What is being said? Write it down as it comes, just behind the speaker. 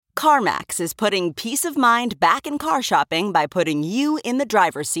CarMax is putting peace of mind back in car shopping by putting you in the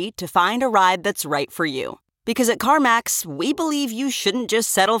driver's seat to find a ride that's right for you. Because at CarMax, we believe you shouldn't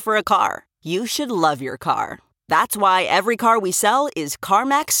just settle for a car. You should love your car. That's why every car we sell is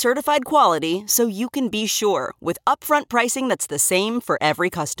CarMax certified quality, so you can be sure with upfront pricing that's the same for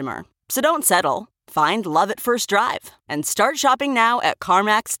every customer. So don't settle. Find love at first drive and start shopping now at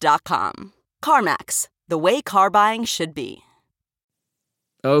CarMax.com. CarMax, the way car buying should be.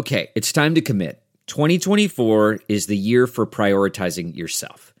 Okay, it's time to commit. 2024 is the year for prioritizing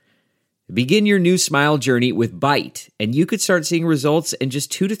yourself. Begin your new smile journey with Byte, and you could start seeing results in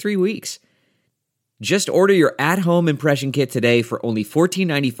just 2 to 3 weeks. Just order your at-home impression kit today for only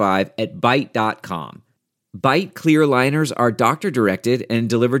 $14.95 at Byte.com. Byte clear liners are doctor-directed and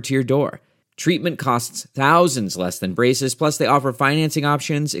delivered to your door. Treatment costs thousands less than braces, plus they offer financing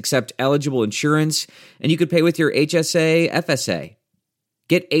options, accept eligible insurance, and you could pay with your HSA, FSA.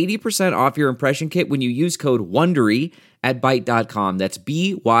 Get 80% off your impression kit when you use code WONDERY at Byte.com. That's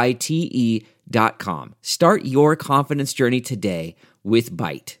BYTE.com. Start your confidence journey today with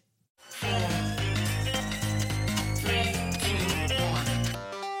Byte.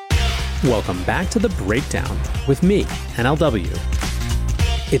 Welcome back to The Breakdown with me, NLW.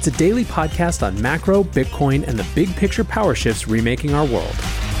 It's a daily podcast on macro, Bitcoin, and the big picture power shifts remaking our world.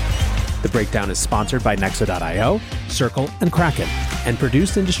 The Breakdown is sponsored by Nexo.io, Circle, and Kraken, and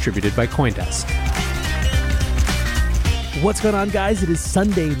produced and distributed by CoinDesk. What's going on, guys? It is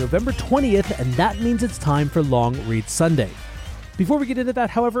Sunday, November 20th, and that means it's time for Long Read Sunday. Before we get into that,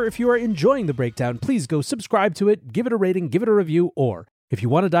 however, if you are enjoying The Breakdown, please go subscribe to it, give it a rating, give it a review, or if you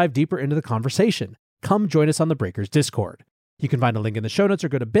want to dive deeper into the conversation, come join us on the Breakers Discord. You can find a link in the show notes or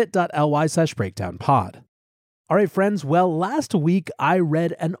go to bit.ly/breakdownpod. All right, friends. Well, last week I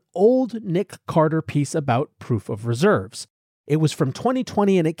read an old Nick Carter piece about proof of reserves. It was from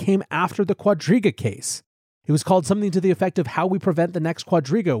 2020 and it came after the Quadriga case. It was called something to the effect of How We Prevent the Next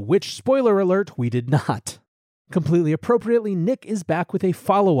Quadriga, which, spoiler alert, we did not. Completely appropriately, Nick is back with a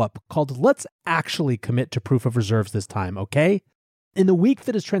follow-up called Let's Actually Commit to Proof of Reserves This Time, okay? In the week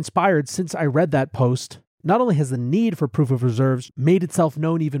that has transpired since I read that post, not only has the need for proof of reserves made itself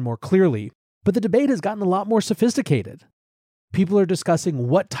known even more clearly, but the debate has gotten a lot more sophisticated. People are discussing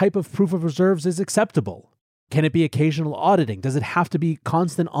what type of proof of reserves is acceptable. Can it be occasional auditing? Does it have to be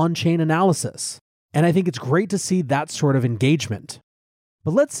constant on-chain analysis? And I think it's great to see that sort of engagement.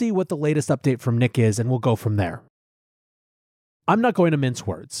 But let's see what the latest update from Nick is, and we'll go from there. I'm not going to mince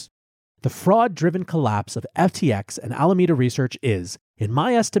words. The fraud-driven collapse of FTX and Alameda Research is, in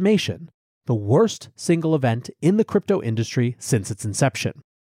my estimation, the worst single event in the crypto industry since its inception.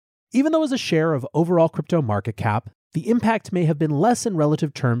 Even though as a share of overall crypto market cap, the impact may have been less in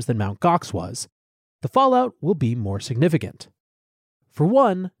relative terms than Mt. Gox was, the fallout will be more significant. For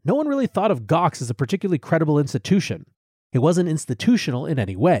one, no one really thought of Gox as a particularly credible institution. It wasn't institutional in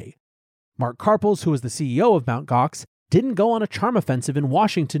any way. Mark Karpels, who was the CEO of Mt. Gox, didn't go on a charm offensive in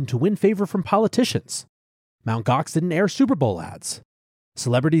Washington to win favor from politicians. Mt. Gox didn't air Super Bowl ads.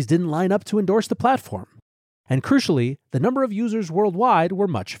 Celebrities didn't line up to endorse the platform. And crucially, the number of users worldwide were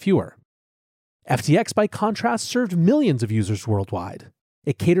much fewer. FTX, by contrast, served millions of users worldwide.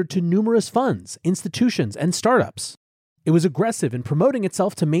 It catered to numerous funds, institutions, and startups. It was aggressive in promoting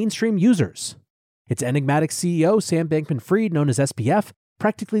itself to mainstream users. Its enigmatic CEO, Sam Bankman-Fried, known as SBF,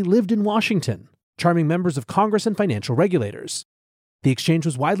 practically lived in Washington, charming members of Congress and financial regulators. The exchange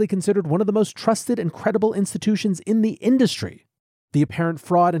was widely considered one of the most trusted and credible institutions in the industry. The apparent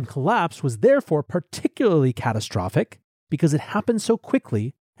fraud and collapse was therefore particularly catastrophic because it happened so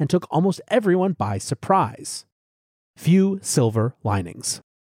quickly and took almost everyone by surprise. Few silver linings.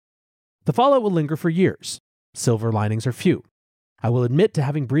 The fallout will linger for years. Silver linings are few. I will admit to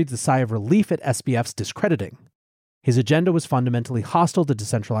having breathed a sigh of relief at SBF's discrediting. His agenda was fundamentally hostile to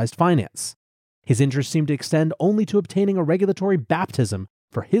decentralized finance. His interest seemed to extend only to obtaining a regulatory baptism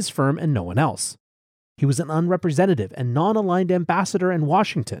for his firm and no one else. He was an unrepresentative and non-aligned ambassador in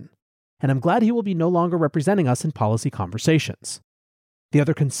Washington, and I'm glad he will be no longer representing us in policy conversations. The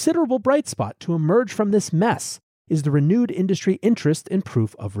other considerable bright spot to emerge from this mess is the renewed industry interest in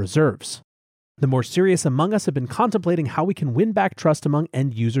proof of reserves. The more serious among us have been contemplating how we can win back trust among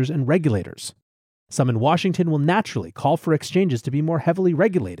end users and regulators. Some in Washington will naturally call for exchanges to be more heavily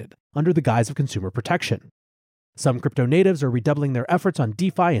regulated under the guise of consumer protection. Some crypto natives are redoubling their efforts on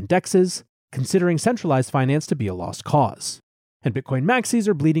DeFi and DEXs, considering centralized finance to be a lost cause. And Bitcoin maxis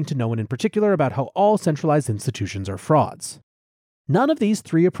are bleeding to no one in particular about how all centralized institutions are frauds. None of these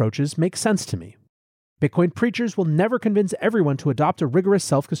three approaches make sense to me. Bitcoin preachers will never convince everyone to adopt a rigorous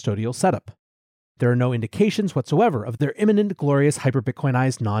self-custodial setup. There are no indications whatsoever of their imminent, glorious,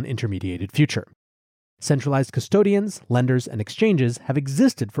 hyper-Bitcoinized, non-intermediated future. Centralized custodians, lenders, and exchanges have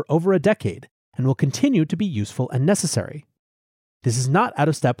existed for over a decade and will continue to be useful and necessary. This is not out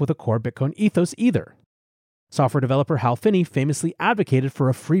of step with a core Bitcoin ethos either. Software developer Hal Finney famously advocated for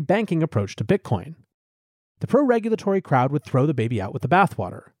a free banking approach to Bitcoin. The pro-regulatory crowd would throw the baby out with the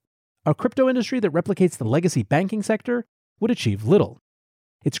bathwater. A crypto industry that replicates the legacy banking sector would achieve little.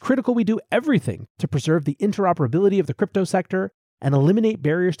 It's critical we do everything to preserve the interoperability of the crypto sector and eliminate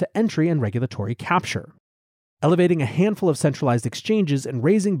barriers to entry and regulatory capture. Elevating a handful of centralized exchanges and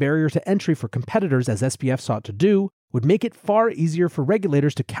raising barriers to entry for competitors, as SBF sought to do, would make it far easier for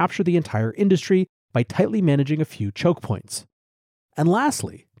regulators to capture the entire industry by tightly managing a few choke points. And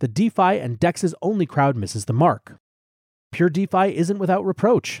lastly, the DeFi and DEXs only crowd misses the mark. Pure DeFi isn't without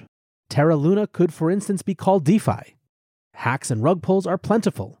reproach. Terra Luna could, for instance, be called DeFi. Hacks and rug pulls are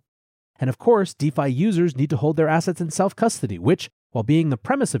plentiful. And of course, DeFi users need to hold their assets in self-custody, which, while being the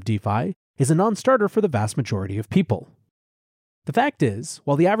premise of DeFi, is a non-starter for the vast majority of people. The fact is,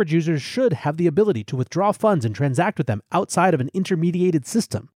 while the average user should have the ability to withdraw funds and transact with them outside of an intermediated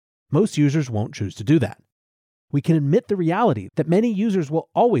system, most users won't choose to do that. We can admit the reality that many users will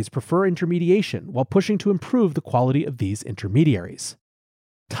always prefer intermediation while pushing to improve the quality of these intermediaries.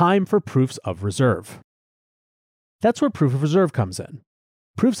 Time for proofs of reserve. That's where proof of reserve comes in.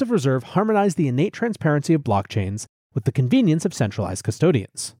 Proofs of reserve harmonize the innate transparency of blockchains with the convenience of centralized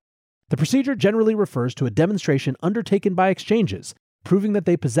custodians. The procedure generally refers to a demonstration undertaken by exchanges, proving that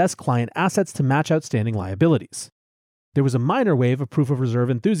they possess client assets to match outstanding liabilities. There was a minor wave of proof of reserve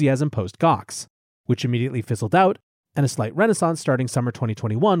enthusiasm post-Gox, which immediately fizzled out, and a slight renaissance starting summer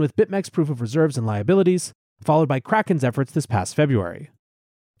 2021 with BitMEX proof of reserves and liabilities, followed by Kraken's efforts this past February.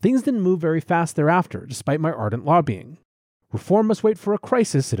 Things didn't move very fast thereafter, despite my ardent lobbying. Reform must wait for a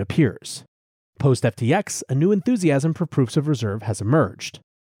crisis, it appears. Post-FTX, a new enthusiasm for proofs of reserve has emerged.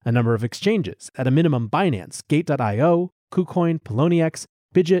 A number of exchanges, at a minimum Binance, Gate.io, KuCoin, Poloniex,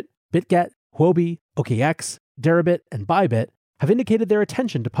 Bidget, BitGet, Huobi, OKX, Deribit, and Bybit, have indicated their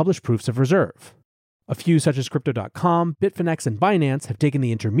intention to publish proofs of reserve. A few, such as Crypto.com, Bitfinex, and Binance, have taken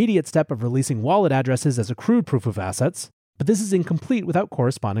the intermediate step of releasing wallet addresses as accrued proof of assets, but this is incomplete without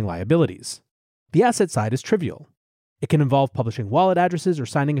corresponding liabilities. The asset side is trivial. It can involve publishing wallet addresses or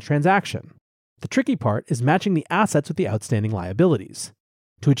signing a transaction. The tricky part is matching the assets with the outstanding liabilities.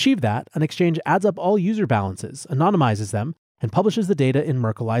 To achieve that, an exchange adds up all user balances, anonymizes them, and publishes the data in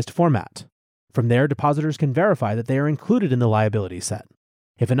Merkleized format. From there, depositors can verify that they are included in the liability set.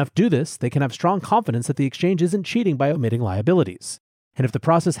 If enough do this, they can have strong confidence that the exchange isn't cheating by omitting liabilities. And if the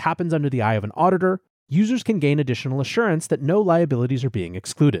process happens under the eye of an auditor, users can gain additional assurance that no liabilities are being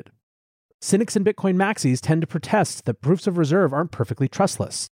excluded. Cynics and Bitcoin maxis tend to protest that proofs of reserve aren't perfectly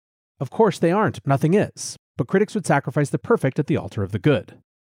trustless. Of course they aren't, nothing is, but critics would sacrifice the perfect at the altar of the good.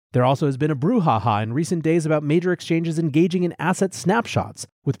 There also has been a brouhaha in recent days about major exchanges engaging in asset snapshots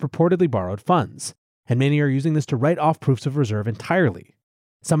with purportedly borrowed funds, and many are using this to write off proofs of reserve entirely.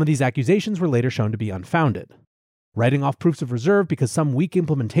 Some of these accusations were later shown to be unfounded. Writing off proofs of reserve because some weak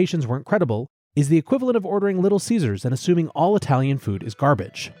implementations weren't credible is the equivalent of ordering Little Caesars and assuming all Italian food is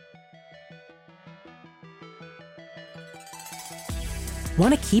garbage.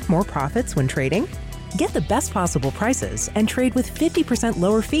 Want to keep more profits when trading? Get the best possible prices and trade with 50%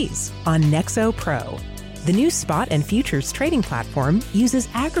 lower fees on Nexo Pro. The new spot and futures trading platform uses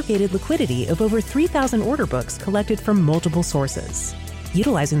aggregated liquidity of over 3,000 order books collected from multiple sources.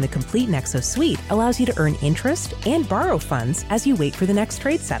 Utilizing the complete Nexo suite allows you to earn interest and borrow funds as you wait for the next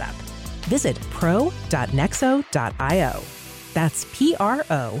trade setup. Visit pro.nexo.io. That's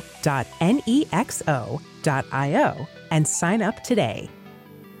pro.nexo.io and sign up today.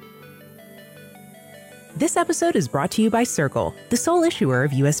 This episode is brought to you by Circle, the sole issuer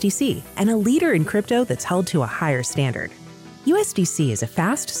of USDC and a leader in crypto that's held to a higher standard. USDC is a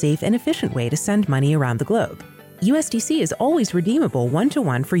fast, safe, and efficient way to send money around the globe. USDC is always redeemable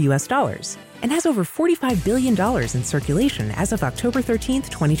one-to-one for US dollars and has over $45 billion in circulation as of October 13,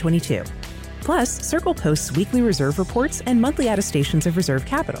 2022. Plus, Circle posts weekly reserve reports and monthly attestations of reserve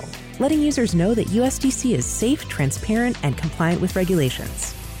capital, letting users know that USDC is safe, transparent, and compliant with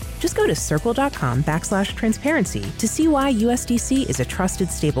regulations. Just go to circle.com/transparency to see why USDC is a trusted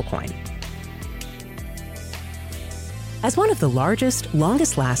stablecoin. As one of the largest,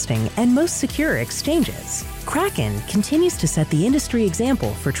 longest-lasting, and most secure exchanges, Kraken continues to set the industry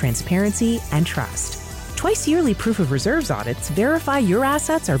example for transparency and trust. Twice-yearly proof of reserves audits verify your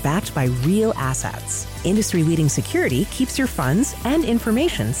assets are backed by real assets. Industry-leading security keeps your funds and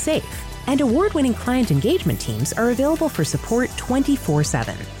information safe. And award-winning client engagement teams are available for support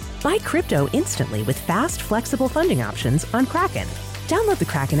 24/7. Buy crypto instantly with fast, flexible funding options on Kraken. Download the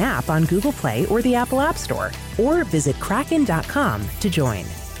Kraken app on Google Play or the Apple App Store, or visit kraken.com to join.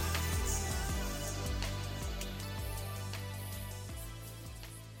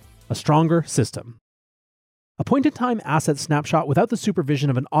 A stronger system. A point-in-time asset snapshot without the supervision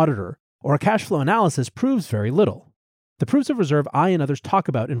of an auditor or a cash flow analysis proves very little. The proofs of reserve I and others talk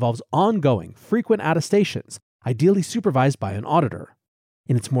about involves ongoing, frequent attestations, ideally supervised by an auditor.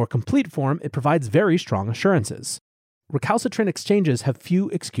 In its more complete form, it provides very strong assurances. Recalcitrant exchanges have few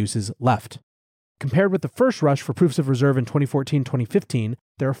excuses left. Compared with the first rush for proofs of reserve in 2014-2015,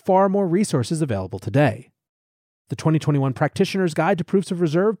 there are far more resources available today. The 2021 Practitioner's Guide to Proofs of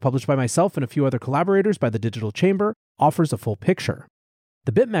Reserve, published by myself and a few other collaborators by the Digital Chamber, offers a full picture.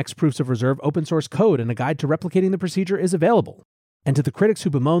 The BitMEX Proofs of Reserve open source code and a guide to replicating the procedure is available. And to the critics who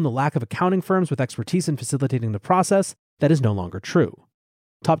bemoan the lack of accounting firms with expertise in facilitating the process, that is no longer true.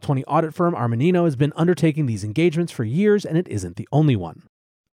 Top 20 audit firm Armanino has been undertaking these engagements for years, and it isn't the only one.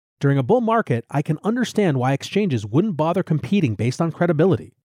 During a bull market, I can understand why exchanges wouldn't bother competing based on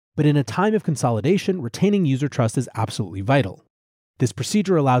credibility. But in a time of consolidation, retaining user trust is absolutely vital. This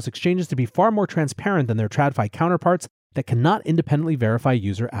procedure allows exchanges to be far more transparent than their TradFi counterparts that cannot independently verify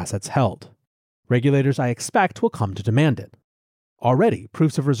user assets held. Regulators, I expect, will come to demand it. Already,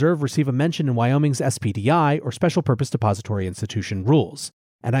 proofs of reserve receive a mention in Wyoming's SPDI, or Special Purpose Depository Institution, rules,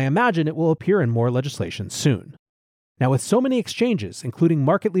 and I imagine it will appear in more legislation soon. Now, with so many exchanges, including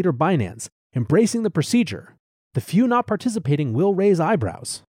market leader Binance, embracing the procedure, the few not participating will raise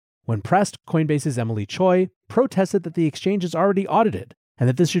eyebrows. When pressed, Coinbase's Emily Choi protested that the exchange is already audited and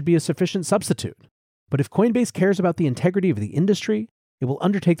that this should be a sufficient substitute. But if Coinbase cares about the integrity of the industry, it will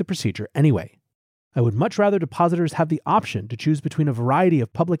undertake the procedure anyway. I would much rather depositors have the option to choose between a variety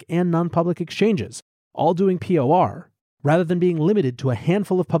of public and non-public exchanges, all doing POR, rather than being limited to a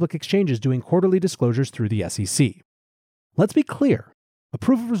handful of public exchanges doing quarterly disclosures through the SEC. Let's be clear, a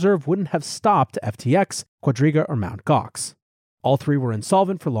proof of reserve wouldn't have stopped FTX, Quadriga, or Mt. Gox. All three were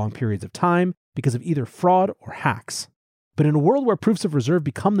insolvent for long periods of time because of either fraud or hacks. But in a world where proofs of reserve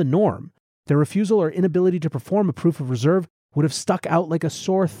become the norm, their refusal or inability to perform a proof of reserve would have stuck out like a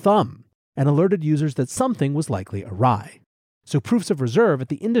sore thumb and alerted users that something was likely awry. So proofs of reserve at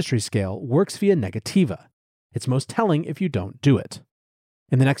the industry scale works via negativa. It's most telling if you don't do it.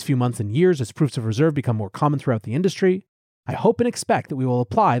 In the next few months and years, as proofs of reserve become more common throughout the industry, I hope and expect that we will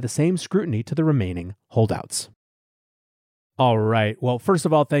apply the same scrutiny to the remaining holdouts. All right. Well, first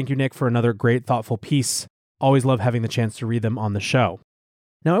of all, thank you, Nick, for another great, thoughtful piece. Always love having the chance to read them on the show.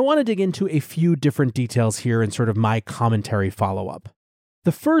 Now, I want to dig into a few different details here in sort of my commentary follow-up.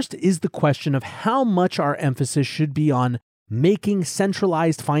 The first is the question of how much our emphasis should be on making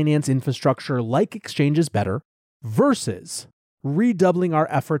centralized finance infrastructure like exchanges better versus redoubling our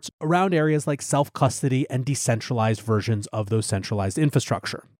efforts around areas like self-custody and decentralized versions of those centralized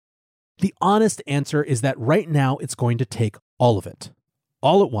infrastructure. The honest answer is that right now it's going to take all of it,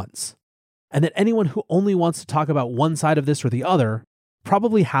 all at once, and that anyone who only wants to talk about one side of this or the other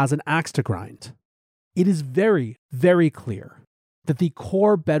probably has an axe to grind. It is very, very clear that the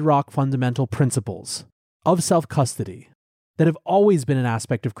core bedrock fundamental principles of self-custody that have always been an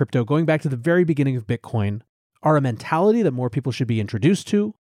aspect of crypto going back to the very beginning of Bitcoin are a mentality that more people should be introduced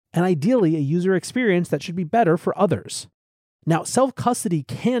to, and ideally a user experience that should be better for others. Now, self-custody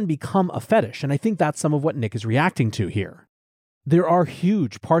can become a fetish, and I think that's some of what Nick is reacting to here. There are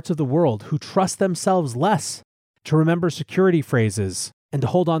huge parts of the world who trust themselves less to remember security phrases and to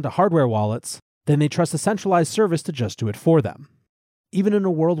hold on to hardware wallets than they trust a centralized service to just do it for them. Even in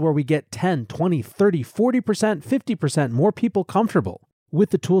a world where we get 10, 20, 30, 40%, 50% more people comfortable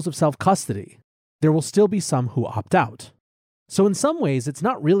with the tools of self-custody, there will still be some who opt out. So in some ways, it's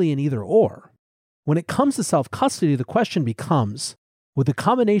not really an either-or. When it comes to self-custody, the question becomes, with a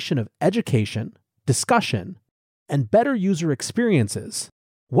combination of education, discussion, and better user experiences,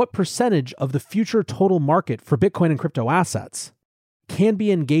 what percentage of the future total market for Bitcoin and crypto assets can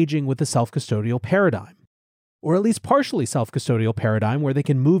be engaging with the self-custodial paradigm? Or at least partially self-custodial paradigm where they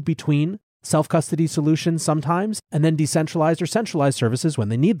can move between self-custody solutions sometimes and then decentralized or centralized services when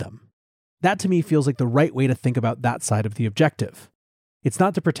they need them. That to me feels like the right way to think about that side of the objective. It's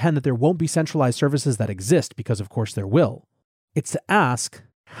not to pretend that there won't be centralized services that exist, because of course there will. It's to ask,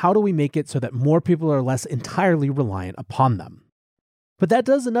 how do we make it so that more people are less entirely reliant upon them? But that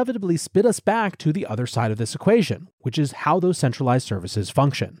does inevitably spit us back to the other side of this equation, which is how those centralized services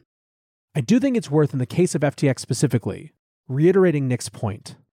function. I do think it's worth, in the case of FTX specifically, reiterating Nick's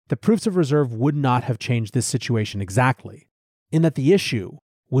point that proofs of reserve would not have changed this situation exactly, in that the issue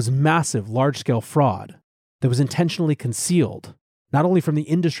was massive large-scale fraud that was intentionally concealed not only from the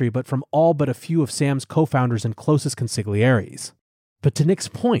industry, but from all but a few of Sam's co-founders and closest consiglieres. But to Nick's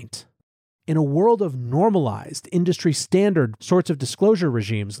point, in a world of normalized, industry standard sorts of disclosure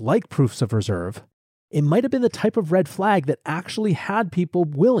regimes like proofs of reserve, it might have been the type of red flag that actually had people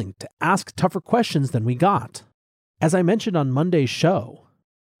willing to ask tougher questions than we got. As I mentioned on Monday's show,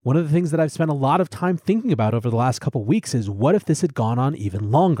 one of the things that I've spent a lot of time thinking about over the last couple weeks is what if this had gone on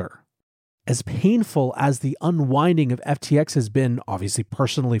even longer? As painful as the unwinding of FTX has been, obviously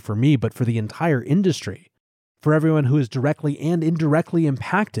personally for me, but for the entire industry, for everyone who is directly and indirectly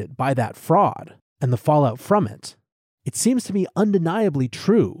impacted by that fraud and the fallout from it, it seems to me undeniably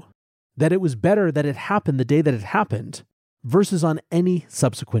true that it was better that it happened the day that it happened versus on any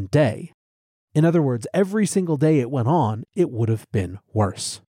subsequent day. In other words, every single day it went on, it would have been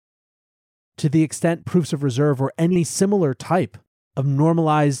worse. To the extent proofs of reserve or any similar type of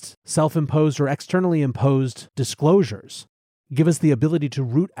normalized, self-imposed or externally imposed disclosures give us the ability to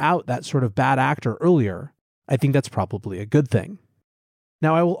root out that sort of bad actor earlier, I think that's probably a good thing.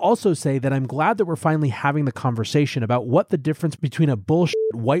 Now, I will also say that I'm glad that we're finally having the conversation about what the difference between a bullshit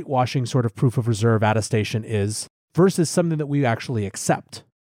whitewashing sort of proof of reserve attestation is versus something that we actually accept.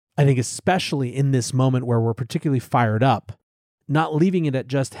 I think especially in this moment where we're particularly fired up, not leaving it at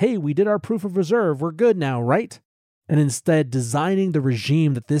just, hey, we did our proof of reserve, we're good now, right? And instead designing the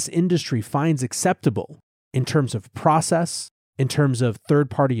regime that this industry finds acceptable in terms of process, in terms of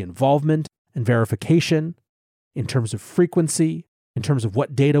third-party involvement and verification, in terms of frequency, in terms of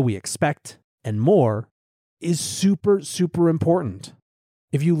what data we expect, and more, is super, super important.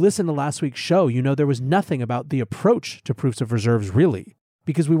 If you listen to last week's show, you know there was nothing about the approach to proofs of reserves really,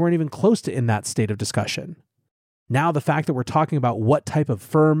 because we weren't even close to in that state of discussion. Now the fact that we're talking about what type of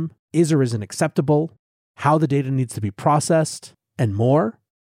firm is or isn't acceptable, how the data needs to be processed, and more,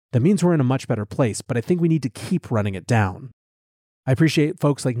 that means we're in a much better place, but I think we need to keep running it down. I appreciate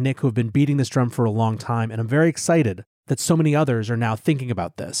folks like Nick who have been beating this drum for a long time, and I'm very excited that so many others are now thinking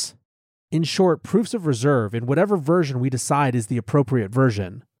about this. In short, proofs of reserve, in whatever version we decide is the appropriate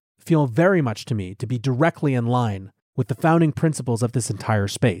version, feel very much to me to be directly in line with the founding principles of this entire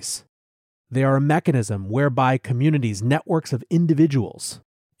space. They are a mechanism whereby communities, networks of individuals,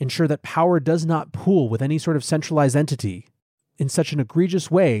 ensure that power does not pool with any sort of centralized entity in such an egregious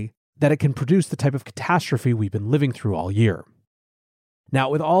way that it can produce the type of catastrophe we've been living through all year. Now,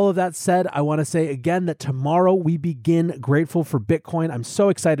 with all of that said, I want to say again that tomorrow we begin Grateful for Bitcoin. I'm so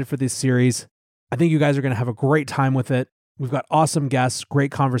excited for this series. I think you guys are going to have a great time with it. We've got awesome guests, great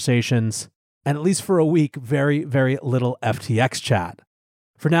conversations, and at least for a week, very, very little FTX chat.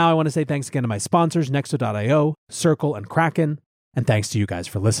 For now, I want to say thanks again to my sponsors, Nexo.io, Circle, and Kraken, and thanks to you guys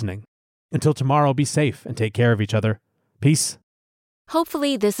for listening. Until tomorrow, be safe and take care of each other. Peace.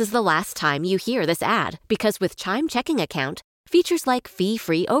 Hopefully, this is the last time you hear this ad, because with Chime Checking Account, features like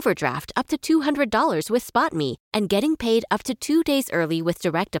fee-free overdraft up to $200 with SpotMe and getting paid up to 2 days early with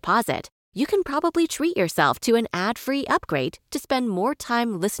direct deposit, you can probably treat yourself to an ad-free upgrade to spend more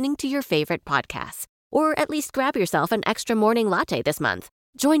time listening to your favorite podcasts. Or at least grab yourself an extra morning latte this month.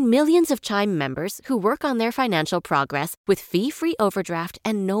 Join millions of Chime members who work on their financial progress with fee-free overdraft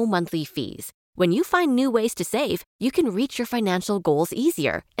and no monthly fees. When you find new ways to save, you can reach your financial goals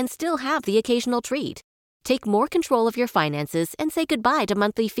easier and still have the occasional treat. Take more control of your finances and say goodbye to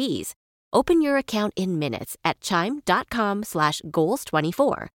monthly fees. Open your account in minutes at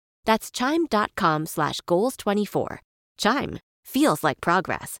chime.com/goals24. That's chime.com/goals24. Chime feels like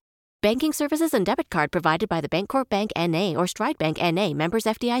progress. Banking services and debit card provided by the Bancorp Bank N.A. or Stride Bank N.A. members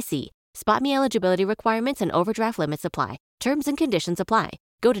FDIC. SpotMe eligibility requirements and overdraft limits apply. Terms and conditions apply.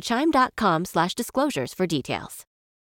 Go to chime.com/disclosures for details.